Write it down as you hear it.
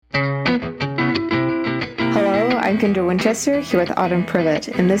I'm Kendra Winchester, here with Autumn Privet,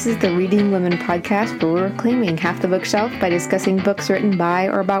 and this is the Reading Women podcast where we're claiming half the bookshelf by discussing books written by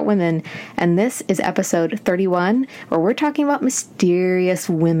or about women. And this is episode 31, where we're talking about mysterious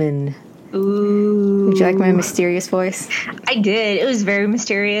women. Ooh. Would you like my mysterious voice? I did. It was very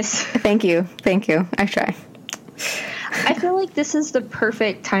mysterious. Thank you. I try. I feel like this is the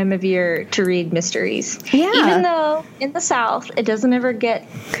perfect time of year to read mysteries. Yeah. Even though in the South it doesn't ever get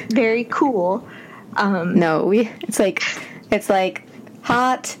very cool. No, it's like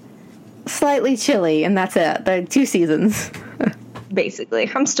hot, slightly chilly, and that's it. The 2 seasons. Basically.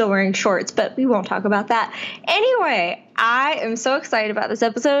 I'm still wearing shorts, but we won't talk about that. Anyway, I am so excited about this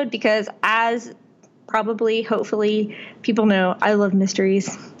episode because as probably, hopefully, people know, I love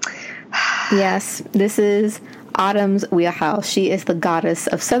mysteries. Yes, this is Autumn's wheelhouse. She is the goddess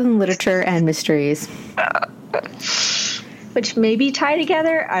of Southern literature and mysteries. Which maybe tie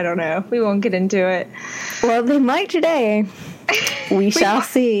together? I don't know. We won't get into it. Well, they might today. We shall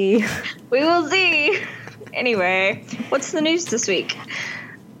see. We will see. Anyway, what's the news this week?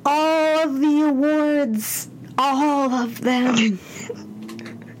 All of the awards. All of them.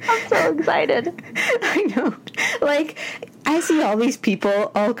 I'm so excited. I know. Like, I see all these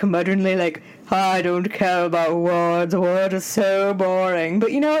people all curmudgeonly like, I don't care about awards. Awards are so boring.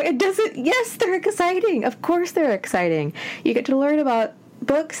 But, it doesn't... Yes, they're exciting. Of course they're exciting. You get to learn about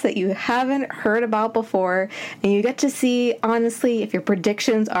books that you haven't heard about before, and you get to see, honestly, if your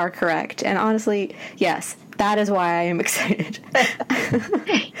predictions are correct. And honestly, yes, that is why I am excited.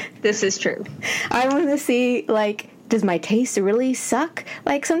 This is true. I want to see, does my taste really suck?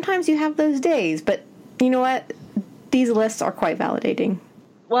 Sometimes you have those days, but you know what? These lists are quite validating.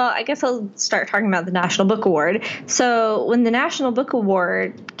 Well, I guess I'll start talking about the National Book Award. So when the National Book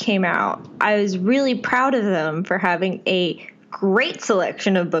Award came out, I was really proud of them for having a great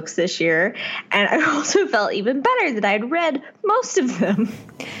selection of books this year. And I also felt even better that I'd read most of them.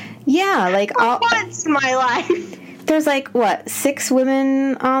 Yeah, once in my life. There's 6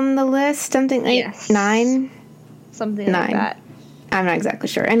 women on the list? Something like yes. 9? Something 9. like that. I'm not exactly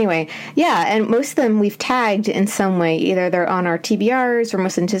sure. Anyway, yeah, and most of them we've tagged in some way. Either they're on our TBRs or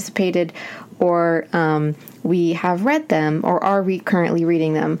most anticipated, or we have read them or are currently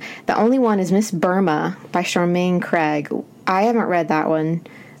reading them. The only one is Miss Burma by Charmaine Craig. I haven't read that one.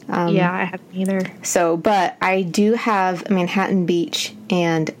 Yeah, I haven't either. So, but I do have Manhattan Beach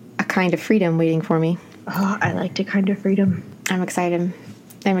and A Kind of Freedom waiting for me. Oh, I liked A Kind of Freedom. I'm excited.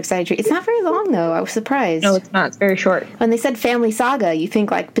 It's not very long, though. I was surprised. No, it's not. It's very short. When they said family saga, you think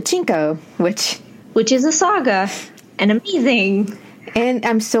Pachinko, which is a saga and amazing. And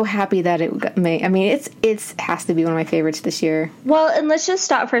I'm so happy that it made. It has to be one of my favorites this year. Well, and let's just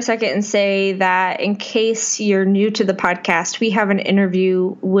stop for a second and say that in case you're new to the podcast, we have an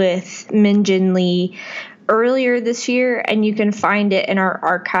interview with Min Jin Lee earlier this year, and you can find it in our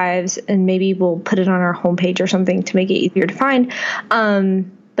archives, and maybe we'll put it on our homepage or something to make it easier to find.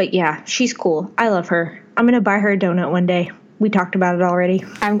 But yeah, she's cool. I love her. I'm going to buy her a donut one day. We talked about it already.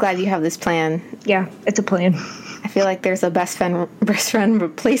 I'm glad you have this plan. Yeah, it's a plan. I feel like there's a best friend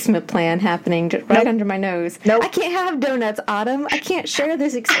replacement plan happening right under my nose. Nope. I can't have donuts, Autumn. I can't share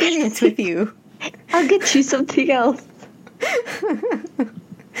this experience with you. I'll get you something else.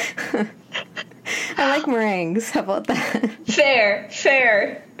 I like meringues. How about that?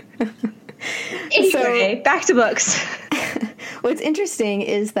 Fair. Anyway, back to books. What's interesting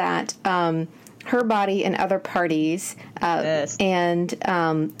is that Her Body and Other Parties yes. and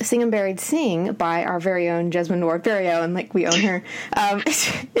Sing and Buried Sing by our very own Jesmond Ward, we own her,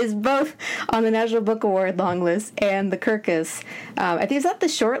 is both on the National Book Award long list and the Kirkus. I think, is that the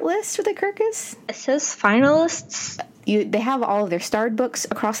short list for the Kirkus? It says finalists. They have all of their starred books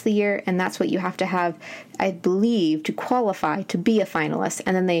across the year, and that's what you have to have, I believe, to qualify to be a finalist.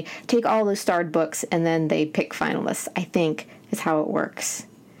 And then they take all those starred books, and then they pick finalists, I think, is how it works.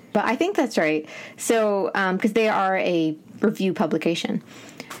 But I think that's right. So, because they are a review publication.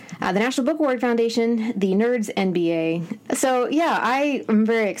 The National Book Award Foundation, the Nerds NBA. So, yeah, I am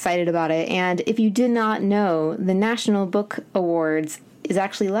very excited about it. And if you did not know, the National Book Awards is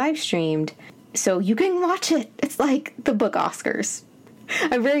actually live streamed. So you can watch it. It's like the book Oscars.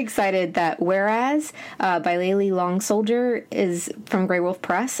 I'm very excited that Whereas by Layli Long Soldier is from Grey Wolf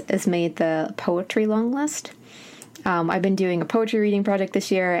Press has made the poetry long list. I've been doing a poetry reading project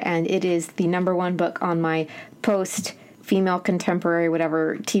this year, and it is the #1 book on my post-female contemporary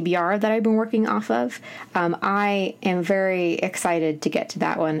whatever TBR that I've been working off of. I am very excited to get to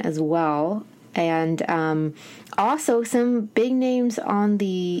that one as well. And also some big names on the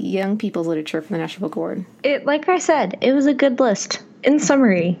young people's literature for the National Book Award. Like I said, it was a good list. In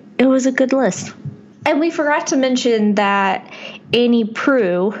summary, it was a good list. And we forgot to mention that Annie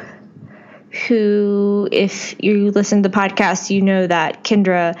Prue, who, if you listen to the podcast, you know that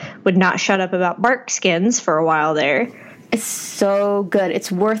Kendra would not shut up about bark skins for a while there. It's so good.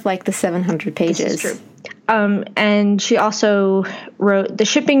 It's worth like the 700 pages. This is true. And she also wrote The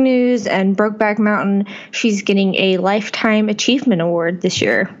Shipping News and Brokeback Mountain. She's getting a Lifetime Achievement Award this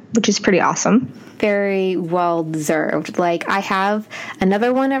year, which is pretty awesome. Very well deserved. Like, I have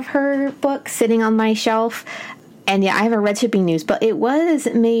another one of her books sitting on my shelf, and yeah, I haven't read Shipping News, but it was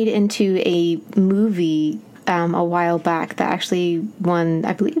made into a movie a while back that actually won,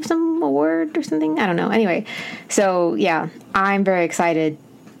 I believe, some award or something. I don't know. Anyway, so yeah, I'm very excited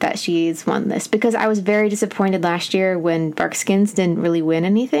that she's won this, because I was very disappointed last year when Barkskins didn't really win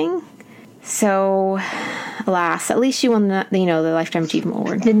anything. So, alas, at least she won the Lifetime Achievement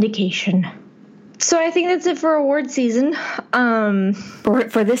Award. Vindication. So I think that's it for award season.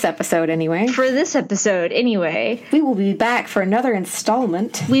 For this episode, anyway. We will be back for another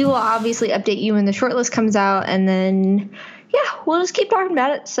installment. We will obviously update you when the shortlist comes out, and then, yeah, we'll just keep talking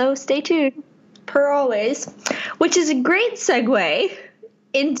about it. So stay tuned, per always. Which is a great segue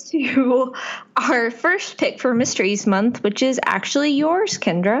into our first pick for Mysteries Month, which is actually yours,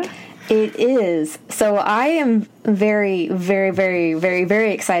 Kendra. It is. So I am very, very, very, very,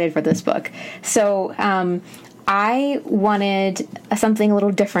 very excited for this book. So I wanted something a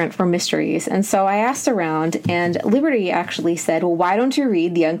little different for mysteries. And so I asked around, and Liberty actually said, well, why don't you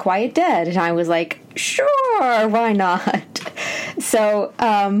read The Unquiet Dead? And I was like, sure, why not? So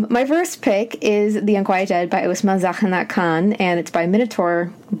my first pick is The Unquiet Dead by Ousmane Zahanat Khan, and it's by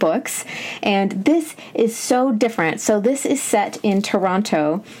Minotaur Books. And this is so different. So this is set in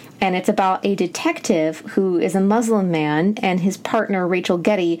Toronto, and it's about a detective who is a Muslim man and his partner, Rachel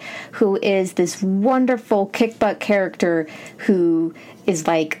Getty, who is this wonderful kick-butt character who is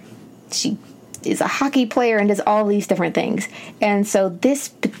like, she is a hockey player and does all these different things. And so this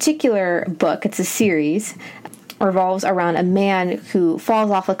particular book, it's a series, revolves around a man who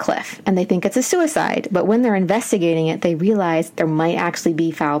falls off a cliff, and they think it's a suicide. But when they're investigating it, they realize there might actually be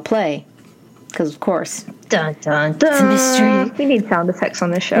foul play. Because, of course, dun, dun, dun. It's a mystery. We need sound effects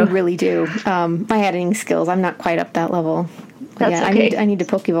on this show. We really do. My editing skills, I'm not quite up that level. That's okay. I need to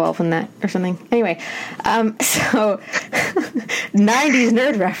Pokevolve in that or something. Anyway, so 90s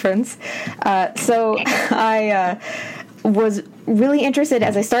nerd reference. So I was really interested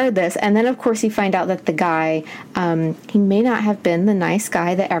as I started this, and then of course you find out that the guy, he may not have been the nice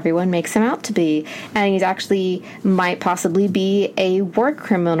guy that everyone makes him out to be, and he's actually might possibly be a war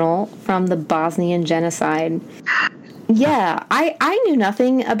criminal from the Bosnian genocide. Yeah, I knew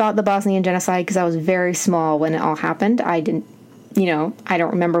nothing about the Bosnian genocide because I was very small when it all happened. I don't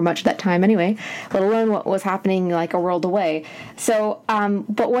remember much of that time anyway, let alone what was happening like a world away. So,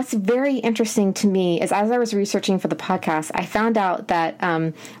 but what's very interesting to me is as I was researching for the podcast, I found out that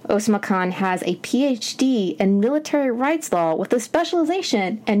Ousmane Khan has a PhD in military rights law with a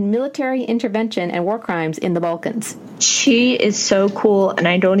specialization in military intervention and war crimes in the Balkans. She is so cool, and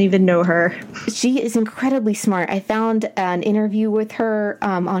I don't even know her. She is incredibly smart. I found an interview with her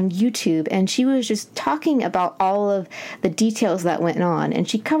on YouTube, and she was just talking about all of the details that went on, and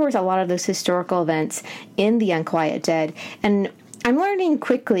she covers a lot of those historical events in The Unquiet Dead. And I'm learning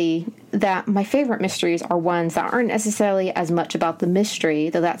quickly that my favorite mysteries are ones that aren't necessarily as much about the mystery,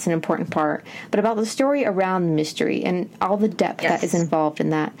 though that's an important part, but about the story around the mystery and all the depth that is involved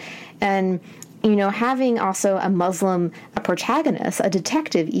in that. And having also a Muslim protagonist, a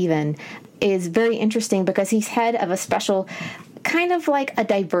detective even, is very interesting because he's head of a special, kind of like a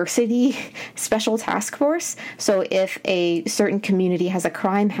diversity special task force. So if a certain community has a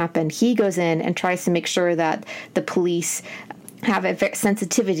crime happen, he goes in and tries to make sure that the police have a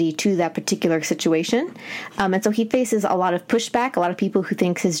sensitivity to that particular situation. And so he faces a lot of pushback, a lot of people who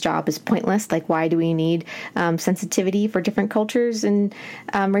think his job is pointless. Like, why do we need sensitivity for different cultures and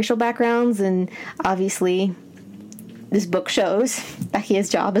racial backgrounds? And obviously, this book shows that his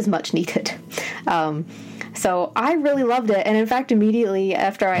job is much needed. So I really loved it. And in fact, immediately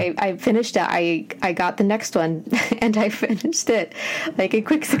after I finished it, I got the next one and I finished it like in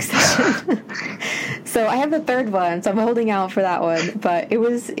quick succession. So I have the third one, so I'm holding out for that one. But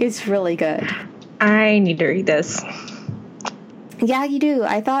it's really good. I need to read this. Yeah, you do.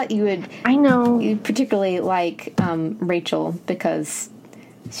 I thought you would. I know. You particularly like Rachel because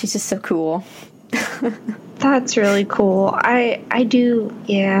she's just so cool. That's really cool. I do.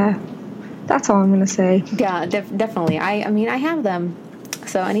 Yeah. That's all I'm going to say. Yeah, definitely. I mean, I have them.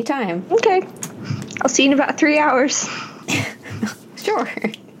 So anytime. Okay. I'll see you in about 3 hours. Sure.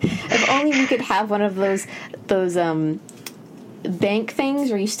 If only we could have one of those bank things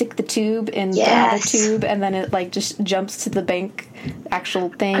where you stick the tube in the other tube and then it like just jumps to the bank actual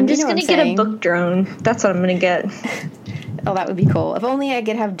thing. I'm just gonna get a book drone. That's what I'm gonna get. Oh, that would be cool. If only I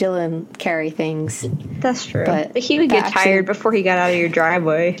could have Dylan carry things. That's true. But he would get tired before he got out of your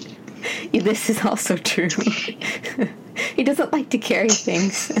driveway. This is also true. He doesn't like to carry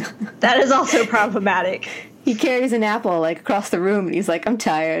things. That is also problematic. He carries an apple like across the room and he's like, I'm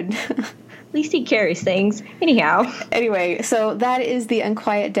tired. At least he carries things. Anyhow. Anyway, so that is The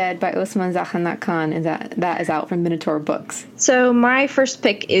Unquiet Dead by Osman Zahanat Khan, and that is out from Minotaur Books. So my first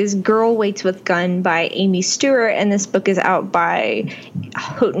pick is Girl Waits with Gun by Amy Stewart, and this book is out by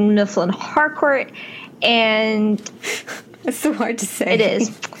Houghton Mifflin Harcourt, and... It's so hard to say. It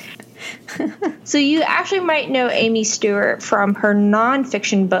is. So you actually might know Amy Stewart from her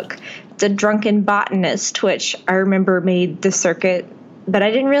nonfiction book, The Drunken Botanist, which I remember made the circuit, but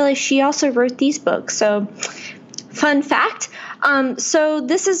I didn't realize she also wrote these books. So, fun fact. So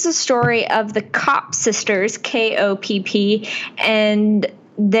this is the story of the Kopp sisters, Kopp, and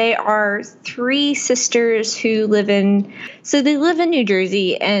they are three sisters who live in New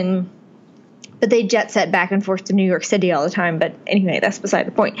Jersey, but they jet set back and forth to New York City all the time. But anyway, that's beside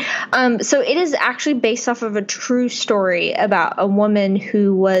the point. So it is actually based off of a true story about a woman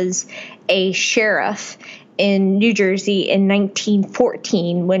who was a sheriff in New Jersey in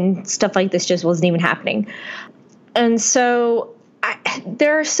 1914 when stuff like this just wasn't even happening. And so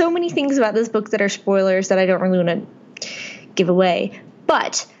there are so many things about this book that are spoilers that I don't really want to give away.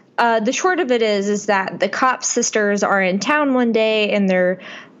 But the short of it is that the Kopp sisters are in town one day in their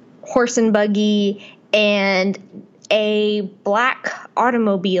horse and buggy, and a black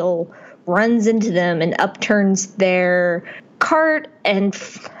automobile runs into them and upturns their cart and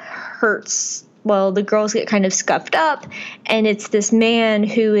hurts. Well, the girls get kind of scuffed up, and it's this man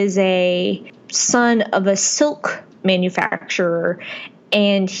who is a son of a silk manufacturer,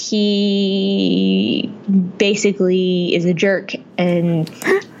 and he basically is a jerk, and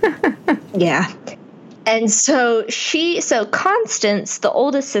yeah. And so Constance, the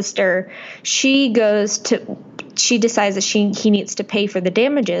oldest sister, she decides that he needs to pay for the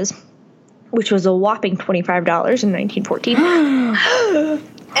damages, which was a whopping $25 in 1914.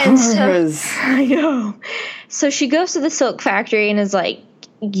 And so, I know. So she goes to the silk factory and is like,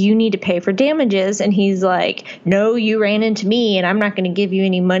 you need to pay for damages. And he's like, no, you ran into me and I'm not going to give you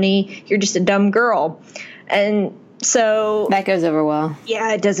any money. You're just a dumb girl. And so that goes over well.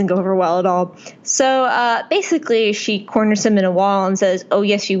 Yeah, it doesn't go over well at all. So basically she corners him in a wall and says, oh,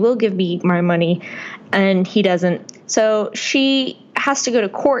 yes, you will give me my money. And he doesn't. So she has to go to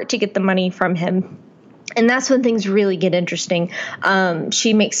court to get the money from him. And that's when things really get interesting.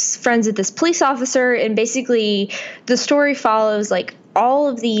 She makes friends with this police officer, and basically the story follows like all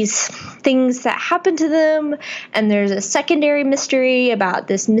of these things that happen to them, and there's a secondary mystery about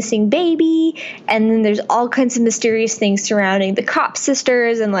this missing baby, and then there's all kinds of mysterious things surrounding the Kopp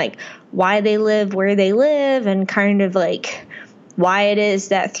sisters and like why they live where they live, and kind of like why it is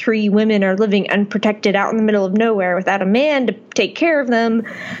that three women are living unprotected out in the middle of nowhere without a man to take care of them.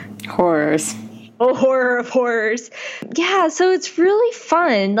 Horrors. Oh, horror of horrors. Yeah, so it's really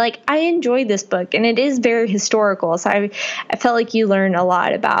fun. Like, I enjoyed this book, and it is very historical. So I felt like you learn a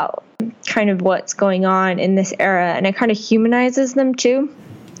lot about kind of what's going on in this era, and it kind of humanizes them too.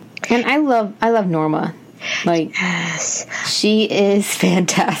 And I love Norma. Like, yes, she is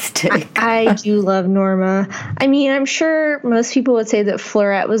fantastic. I do love Norma. I mean, I'm sure most people would say that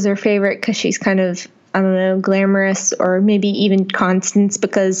Fleurette was their favorite because she's kind of, I don't know, glamorous, or maybe even Constance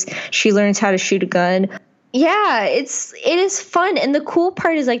because she learns how to shoot a gun. Yeah, it is fun. And the cool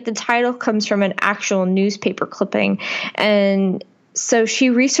part is like the title comes from an actual newspaper clipping. And so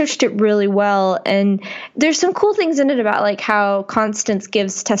she researched it really well. And there's some cool things in it about like how Constance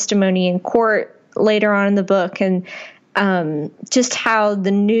gives testimony in court later on in the book, and just how the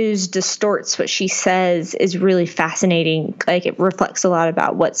news distorts what she says is really fascinating. Like, it reflects a lot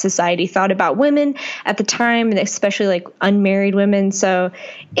about what society thought about women at the time, and especially like unmarried women. So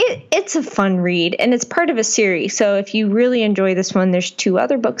it's a fun read, and it's part of a series. So if you really enjoy this one, there's 2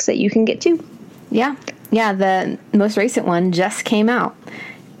 other books that you can get to. Yeah. The most recent one just came out.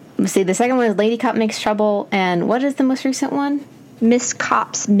 Let's see, the second one is Lady Kopp Makes Trouble, and what is the most recent one? Miss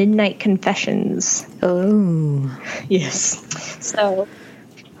Kopp's Midnight Confessions. Oh. Yes. So,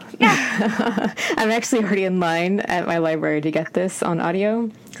 yeah. I'm actually already in line at my library to get this on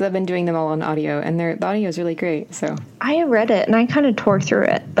audio, because I've been doing them all on audio, and the audio is really great. So I read it, and I kind of tore through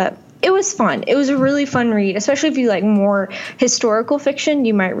it, but it was fun. It was a really fun read, especially if you like more historical fiction.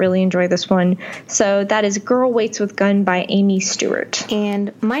 You might really enjoy this one. So that is Girl Waits with Gun by Amy Stewart.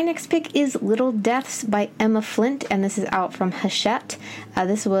 And my next pick is Little Deaths by Emma Flint, and this is out from Hachette.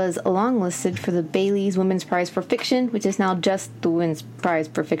 This was longlisted for the Bailey's Women's Prize for Fiction, which is now just the Women's Prize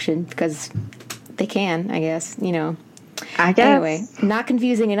for Fiction because they can, I guess, you know. I guess. Anyway, not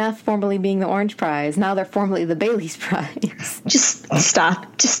confusing enough, formerly being the Orange Prize. Now they're formally the Bailey's Prize. Just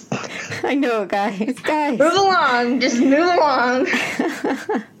stop. Just I know, guys. Move along. Just move along.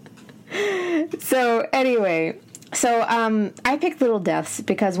 So anyway, I picked Little Deaths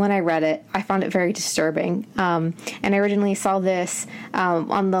because when I read it, I found it very disturbing. And I originally saw this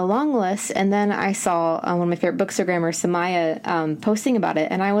on the long list, and then I saw one of my favorite bookstagrammers, Samaya, posting about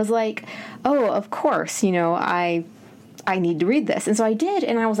it, and I was like, oh, of course, you know, I need to read this. And so I did,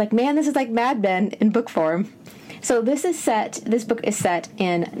 and I was like, man, this is like Mad Men in book form. So this book is set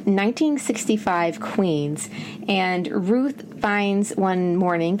in 1965 Queens, and Ruth finds one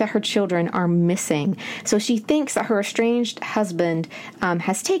morning that her children are missing. So she thinks that her estranged husband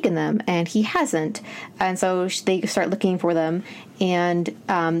has taken them, and he hasn't. And so they start looking for them, and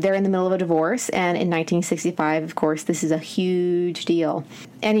they're in the middle of a divorce. And in 1965, of course, this is a huge deal.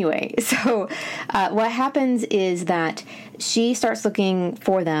 Anyway, so what happens is that she starts looking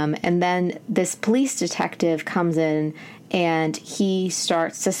for them, and then this police detective comes in, and he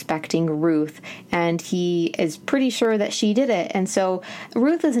starts suspecting Ruth, and he is pretty sure that she did it. And so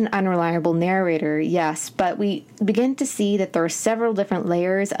Ruth is an unreliable narrator, yes, but we begin to see that there are several different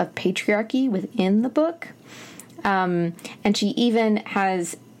layers of patriarchy within the book. And she even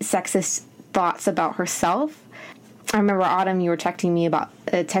has sexist thoughts about herself. I remember, Autumn, you were texting me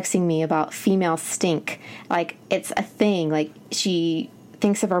about female stink. Like, it's a thing. Like, she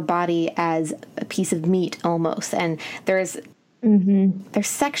thinks of her body as a piece of meat almost. And there's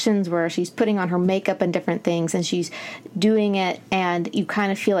sections where she's putting on her makeup and different things, and she's doing it, and you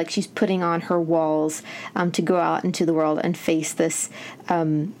kind of feel like she's putting on her walls to go out into the world and face this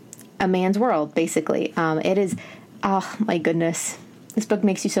a man's world, basically. It is, oh my goodness, this book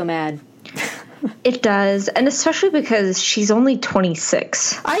makes you so mad. It does, and especially because she's only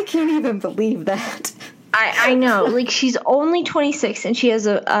 26. I can't even believe that. I know, like, she's only 26, and she has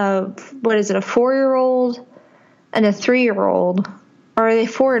a 4-year-old and a 3-year-old. Or are they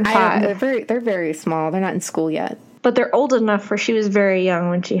 4 and 5? They're very small. They're not in school yet. But they're old enough where she was very young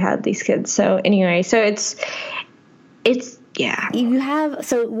when she had these kids. So anyway, so it's yeah.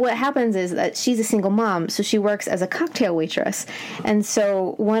 So what happens is that she's a single mom, so she works as a cocktail waitress. And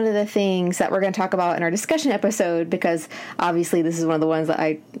so one of the things that we're going to talk about in our discussion episode, because obviously this is one of the ones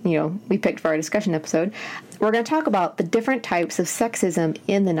that we picked for our discussion episode, we're going to talk about the different types of sexism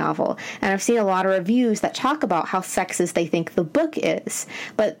in the novel. And I've seen a lot of reviews that talk about how sexist they think the book is.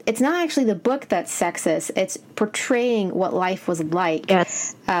 But it's not actually the book that's sexist. It's portraying what life was like.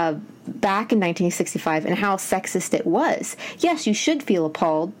 Yes. Back in 1965 and how sexist it was. Yes, you should feel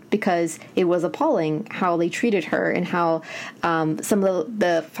appalled because it was appalling how they treated her and how some of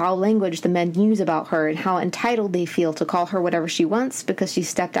the foul language the men use about her and how entitled they feel to call her whatever she wants because she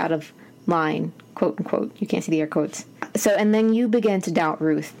stepped out of line, quote unquote. You can't see the air quotes. So, and then you begin to doubt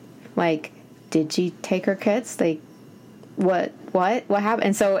Ruth. Like, did she take her kids? Like, what happened?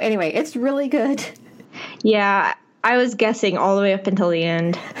 And so anyway, it's really good. Yeah. I was guessing all the way up until the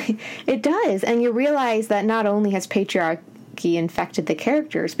end. It does. And you realize that not only has patriarchy infected the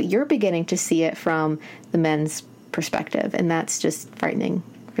characters, but you're beginning to see it from the men's perspective. And that's just frightening,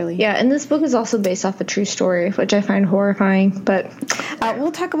 really. Yeah, and this book is also based off a true story, which I find horrifying. But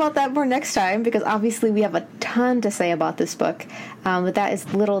we'll talk about that more next time, because obviously we have a ton to say about this book. But that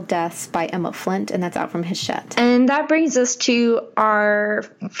is Little Deaths by Emma Flint, and that's out from Hachette. And that brings us to our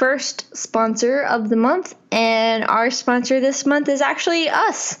first sponsor of the month. And our sponsor this month is actually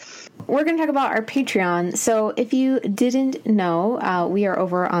us. We're going to talk about our Patreon. So if you didn't know, we are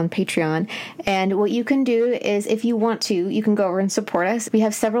over on Patreon. And what you can do is, if you want to, you can go over and support us. We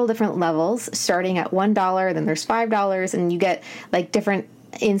have several different levels, starting at $1, then there's $5, and you get like different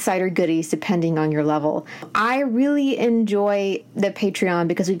insider goodies depending on your level. I really enjoy the Patreon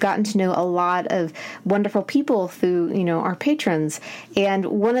because we've gotten to know a lot of wonderful people through, our patrons. And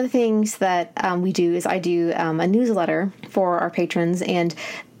one of the things that we do is I do a newsletter for our patrons, and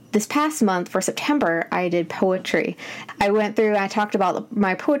this past month for September, I did poetry. I went through, I talked about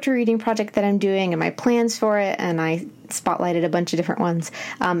my poetry reading project that I'm doing and my plans for it, and I spotlighted a bunch of different ones.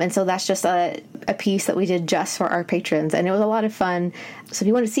 And so that's just a piece that we did just for our patrons. And it was a lot of fun. So if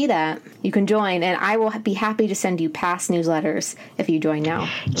you want to see that, you can join. And I will be happy to send you past newsletters if you join now.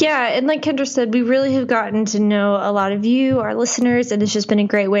 Yeah, and like Kendra said, we really have gotten to know a lot of you, our listeners, and it's just been a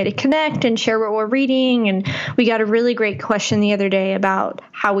great way to connect and share what we're reading. And we got a really great question the other day about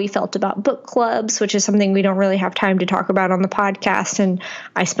how we felt about book clubs, which is something we don't really have time to talk about on the podcast. And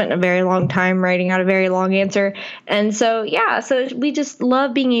I spent a very long time writing out a very long answer. And so, yeah, so we just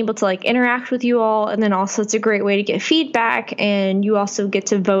love being able to like interact with you all. And then also it's a great way to get feedback. And you also get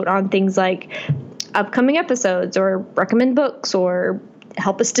to vote on things like upcoming episodes or recommend books or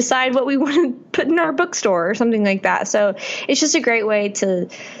help us decide what we want to put in our bookstore or something like that. So it's just a great way to,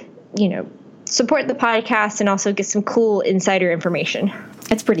 support the podcast and also get some cool insider information.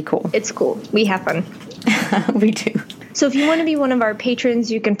 It's pretty cool. It's cool. We have fun. We do. So if you want to be one of our patrons,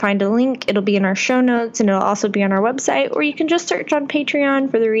 you can find a link. It'll be in our show notes and it'll also be on our website, or you can just search on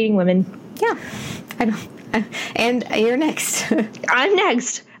Patreon for The Reading Women. Yeah. And you're next. I'm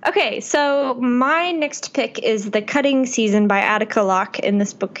next. Okay, so my next pick is The Cutting Season by Attica Locke. In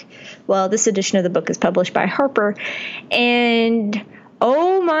this book, this edition of the book is published by Harper. And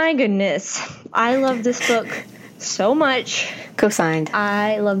oh my goodness, I love this book so much. Co-signed.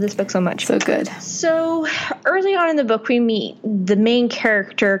 I love this book so much. So good. So early on in the book, we meet the main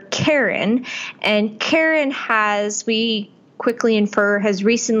character, Karen. And Karen we quickly infer, has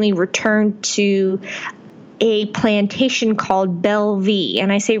recently returned to a plantation called Bellevue.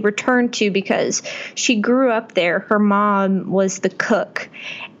 And I say returned to because she grew up there. Her mom was the cook.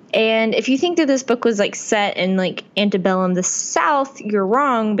 And if you think that this book was like set in like antebellum the South, you're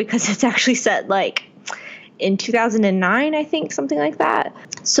wrong, because it's actually set like in 2009, I think, something like that.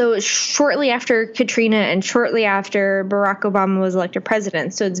 So it's shortly after Katrina and shortly after Barack Obama was elected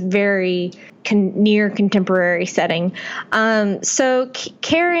president. So it's very near contemporary setting. So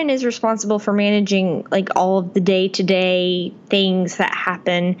Karen is responsible for managing like all of the day-to-day things that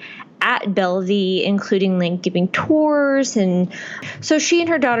happen at Bellevue, including like giving tours. And so she and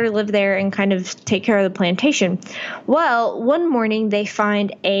her daughter live there and kind of take care of the plantation. Well, one morning they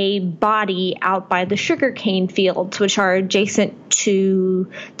find a body out by the sugarcane fields, which are adjacent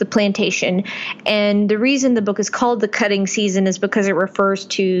to the plantation. And the reason the book is called The Cutting Season is because it refers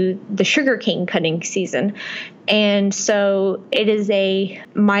to the sugarcane cutting season. And so it is a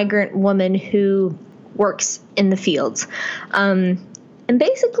migrant woman who works in the fields. And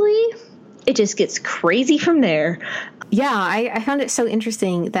basically, it just gets crazy from there. Yeah, I found it so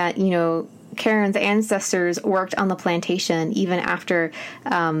interesting that, Karen's ancestors worked on the plantation even after,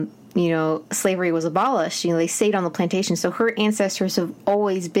 slavery was abolished. They stayed on the plantation. So her ancestors have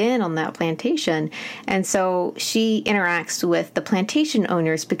always been on that plantation. And so she interacts with the plantation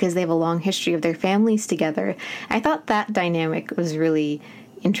owners because they have a long history of their families together. I thought that dynamic was really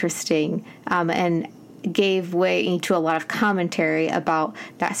interesting. And gave way to a lot of commentary about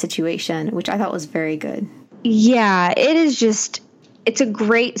that situation, which I thought was very good. Yeah, it is just, it's a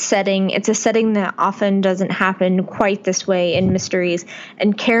great setting. It's a setting that often doesn't happen quite this way in mysteries.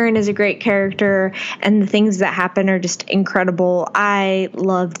 And Karen is a great character, and the things that happen are just incredible. I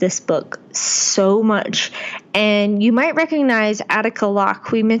love this book so much. And you might recognize Attica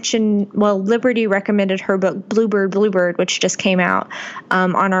Locke. We mentioned, Liberty recommended her book Bluebird, which just came out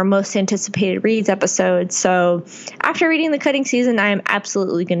on our most anticipated reads episode. So after reading The Cutting Season, I am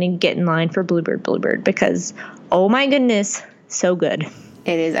absolutely going to get in line for Bluebird because, oh my goodness, so good.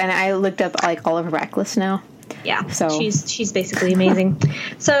 It is. And I looked up like all of her backlists now. Yeah, so she's basically amazing.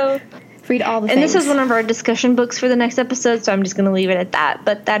 So read all the things. And this is one of our discussion books for the next episode, so I'm just going to leave it at that.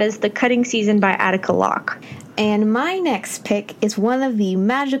 But that is The Cutting Season by Attica Locke. And my next pick is one of the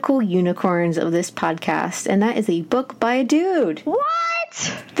magical unicorns of this podcast, and that is a book by a dude. What?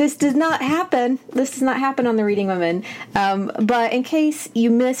 This does not happen. This does not happen on The Reading Women. But in case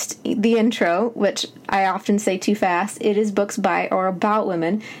you missed the intro, which I often say too fast, it is books by or about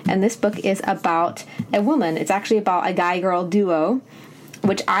women, and this book is about a woman. It's actually about a guy-girl duo,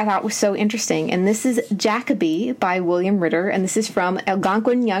 which I thought was so interesting. And this is Jacoby by William Ritter, and this is from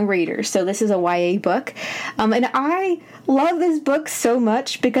Algonquin Young Readers. So this is a YA book. And I love this book so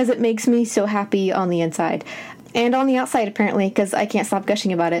much because it makes me so happy on the inside. And on the outside, apparently, because I can't stop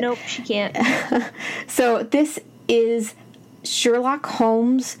gushing about it. Nope, she can't. So this is Sherlock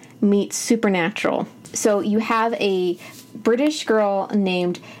Holmes meets Supernatural. So you have a British girl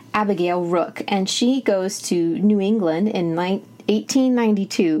named Abigail Rook, and she goes to New England in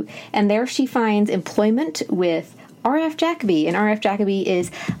 1892, and there she finds employment with R.F. Jacobi. And R.F. Jacobi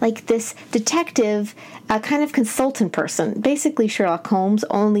is like this detective, kind of consultant person, basically Sherlock Holmes,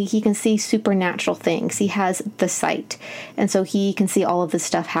 only he can see supernatural things. He has the sight, and so he can see all of this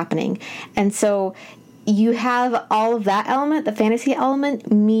stuff happening. And so you have all of that element, the fantasy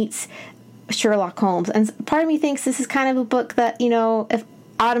element meets Sherlock Holmes. And part of me thinks this is kind of a book that, if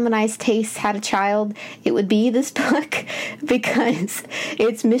Autumn and I's taste had a child, it would be this book, because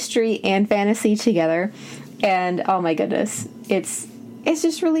it's mystery and fantasy together. And oh my goodness, it's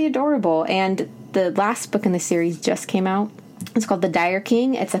just really adorable. And the last book in the series just came out. It's called The Dire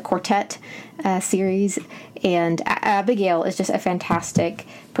King. It's a quartet series, and Abigail is just a fantastic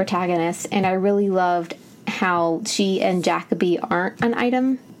protagonist. And I really loved how she and Jacobi aren't an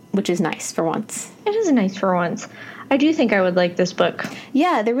item, which is nice for once. It is nice for once. I do think I would like this book.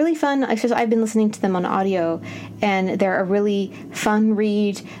 Yeah, they're really fun. I've been listening to them on audio, and they're a really fun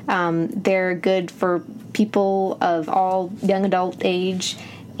read. They're good for people of all young adult age,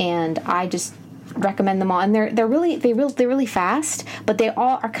 and I just recommend them all. And they're really fast, but they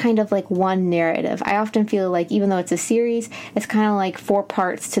all are kind of like one narrative. I often feel like even though it's a series, it's kind of like 4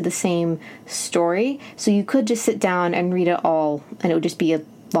 parts to the same story. So you could just sit down and read it all, and it would just be a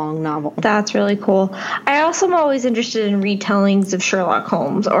long novel. That's really cool. I also am always interested in retellings of Sherlock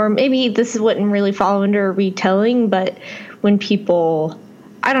Holmes, or maybe this wouldn't really fall under a retelling, but when people,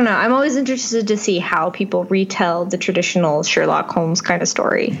 I don't know, I'm always interested to see how people retell the traditional Sherlock Holmes kind of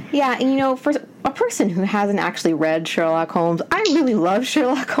story. Yeah, and for a person who hasn't actually read Sherlock Holmes, I really love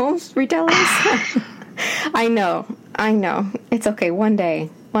Sherlock Holmes retellings. I know. It's okay. One day,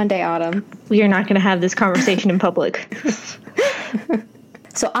 Autumn. We are not going to have this conversation in public.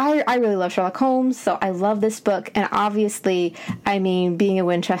 So I really love Sherlock Holmes, so I love this book, and obviously, being a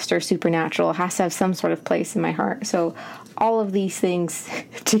Winchester Supernatural has to have some sort of place in my heart, so all of these things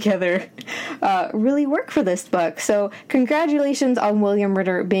together really work for this book. So congratulations on William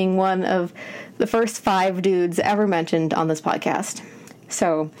Ritter being one of the first 5 dudes ever mentioned on this podcast.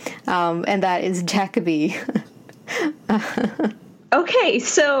 So, and that is Jacobi. Okay,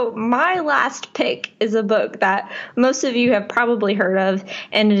 so my last pick is a book that most of you have probably heard of,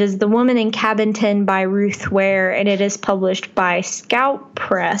 and it is The Woman in Cabin 10 by Ruth Ware, and it is published by Scout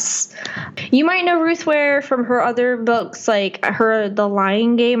Press. You might know Ruth Ware from her other books, like The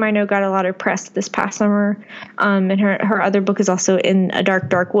Lying Game, I know got a lot of press this past summer, and her other book is also In a Dark,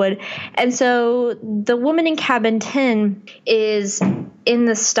 Dark Wood. And so The Woman in Cabin 10 is in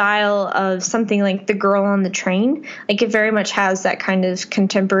the style of something like The Girl on the Train. Like, it very much has that kind of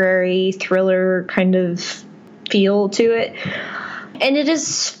contemporary thriller kind of feel to it. And it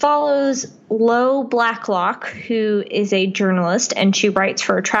follows Lo Blacklock, who is a journalist, and she writes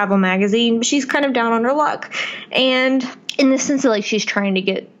for a travel magazine, but she's kind of down on her luck. And in the sense that, she's trying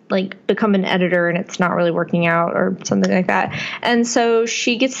to become an editor, and it's not really working out or something like that. And so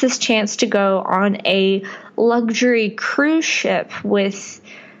she gets this chance to go on a luxury cruise ship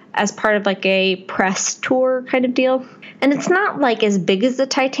as part of a press tour kind of deal. And it's not as big as the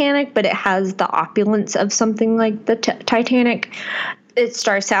Titanic, but it has the opulence of something like the Titanic. It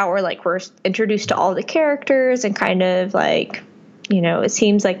starts out where we're introduced to all the characters and kind of it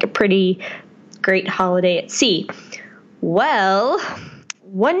seems like a pretty great holiday at sea. Well,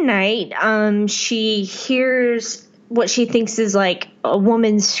 one night, she hears what she thinks is a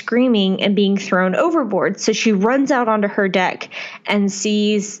woman screaming and being thrown overboard. So she runs out onto her deck and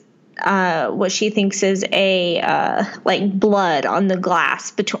sees what she thinks is a blood on the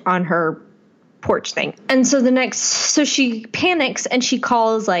glass on her porch thing. And so she panics and she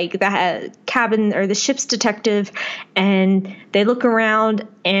calls the cabin or the ship's detective, and they look around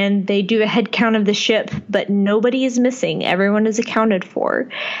and they do a head count of the ship, but nobody is missing. Everyone is accounted for.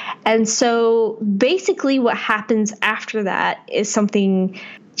 And so basically what happens after that is something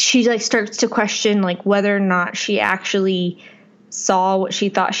she starts to question whether or not she actually saw what she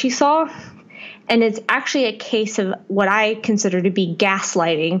thought she saw. And it's actually a case of what I consider to be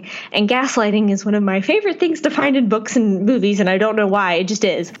gaslighting. And gaslighting is one of my favorite things to find in books and movies, and I don't know why. It just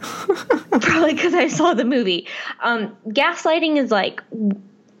is. Probably because I saw the movie. Gaslighting is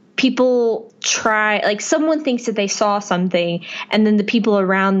people try, someone thinks that they saw something, and then the people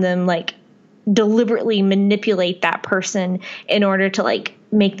around them, deliberately manipulate that person in order to,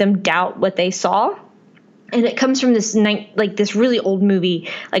 make them doubt what they saw. And it comes from this this really old movie,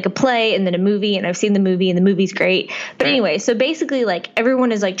 a play and then a movie. And I've seen the movie, and the movie's great. But anyway, so basically,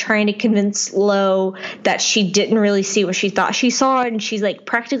 everyone is trying to convince Lo that she didn't really see what she thought she saw. And she's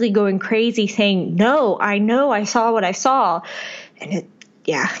practically going crazy saying, no, I know I saw what I saw. And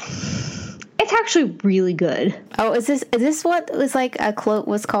it's It's actually really good. Oh, is this what was like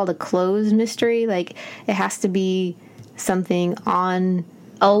was called a closed mystery? Like it has to be something on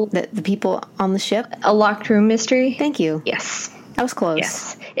the people on the ship? A locked room mystery? Thank you. Yes. That was close.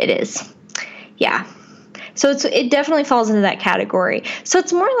 Yes, it is. Yeah. So it definitely falls into that category. So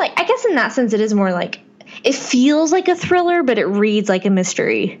it's more like, I guess in that sense, it is more like, it feels like a thriller, but it reads like a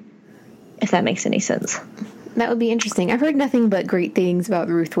mystery, if that makes any sense. That would be interesting. I've heard nothing but great things about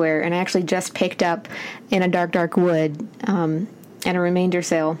Ruthware, and I actually just picked up In a Dark, Dark Wood at a remainder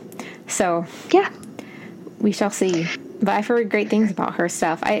sale. So yeah, we shall see. But I've heard great things about her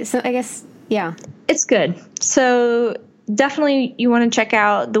stuff. I guess, yeah. It's good. So definitely you want to check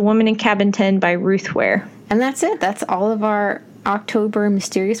out The Woman in Cabin 10 by Ruthware. And that's it. That's all of our October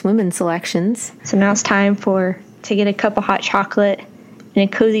Mysterious Women selections. So now it's time to get a cup of hot chocolate and a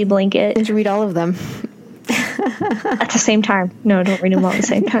cozy blanket. And to read all of them. At the same time. No, don't read them all at the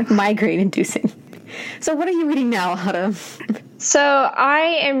same time. Migraine-inducing. So what are you reading now, Autumn? So I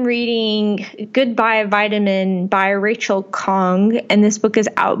am reading Goodbye Vitamin by Rachel Khong, and this book is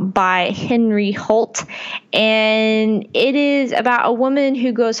out by Henry Holt, and it is about a woman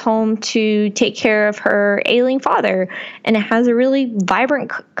who goes home to take care of her ailing father, and it has a really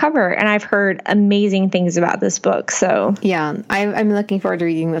vibrant cover, and I've heard amazing things about this book. So yeah, I'm looking forward to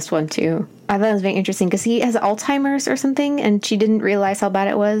reading this one too. I thought it was very interesting because he has Alzheimer's or something, and she didn't realize how bad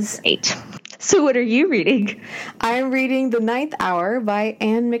it was. So what are you reading? I'm reading The Ninth Hour by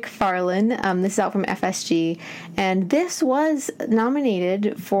Anne McFarlane. This is out from FSG. And this was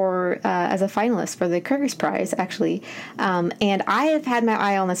nominated for as a finalist for the Curtis Prize, actually. And I have had my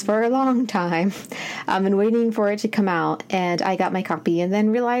eye on this for a long time. I've been waiting for it to come out. And I got my copy and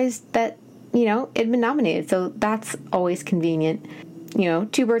then realized that, it'd been nominated. So that's always convenient.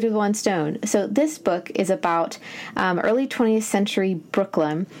 Two birds with one stone. So this book is about early 20th century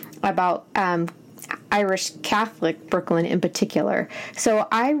Brooklyn, about Irish Catholic Brooklyn in particular. So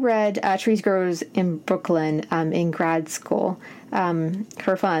I read Trees Grows in Brooklyn in grad school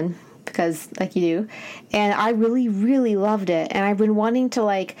for fun, because like you do, and I really, really loved it. And I've been wanting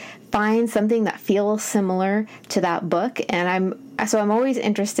to find something that feels similar to that book, and I'm always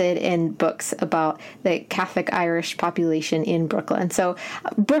interested in books about the Catholic Irish population in Brooklyn. So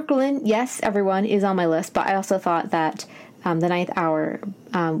Brooklyn, yes, everyone is on my list, but I also thought that The Ninth Hour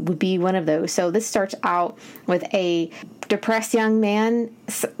would be one of those. So this starts out with a depressed young man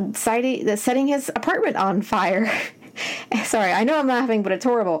setting his apartment on fire. Sorry, I know I'm laughing, but it's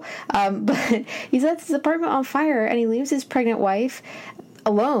horrible. But he sets his apartment on fire, and he leaves his pregnant wife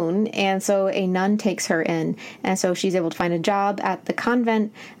alone, and so a nun takes her in, and so she's able to find a job at the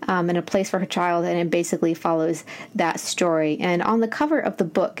convent and a place for her child, and it basically follows that story. And on the cover of the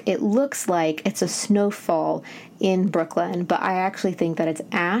book, it looks like it's a snowfall in Brooklyn, but I actually think that it's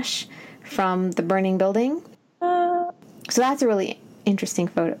ash from the burning building. So that's a really interesting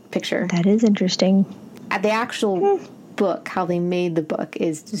picture. That is interesting. The actual book, how they made the book,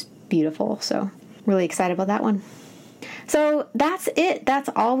 is just beautiful, so really excited about that one. So that's it. That's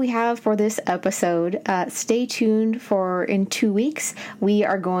all we have for this episode. Stay tuned for in 2 weeks. We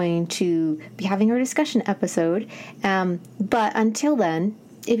are going to be having our discussion episode. But until then,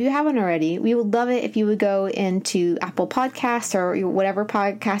 if you haven't already, we would love it if you would go into Apple Podcasts or whatever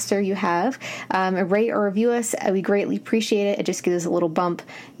podcaster you have, rate or review us. We greatly appreciate it. It just gives us a little bump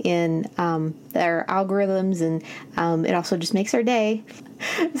in their algorithms, and it also just makes our day.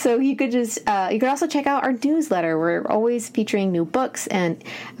 So you could also check out our newsletter. We're always featuring new books and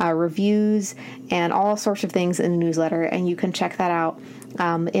reviews and all sorts of things in the newsletter, and you can check that out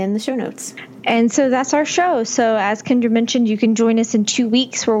in the show notes. And so that's our show. So as Kendra mentioned, you can join us in 2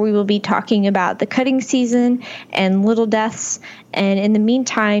 weeks where we will be talking about the cutting season and Little Deaths. And in the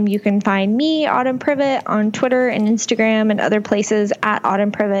meantime, you can find me, Autumn Privet, on Twitter and Instagram and other places at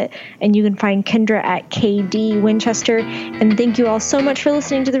Autumn Privet. And you can find Kendra at KD Winchester. And thank you all so much for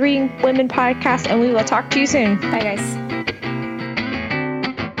listening to the Reading Women podcast, and we will talk to you soon. Bye, guys.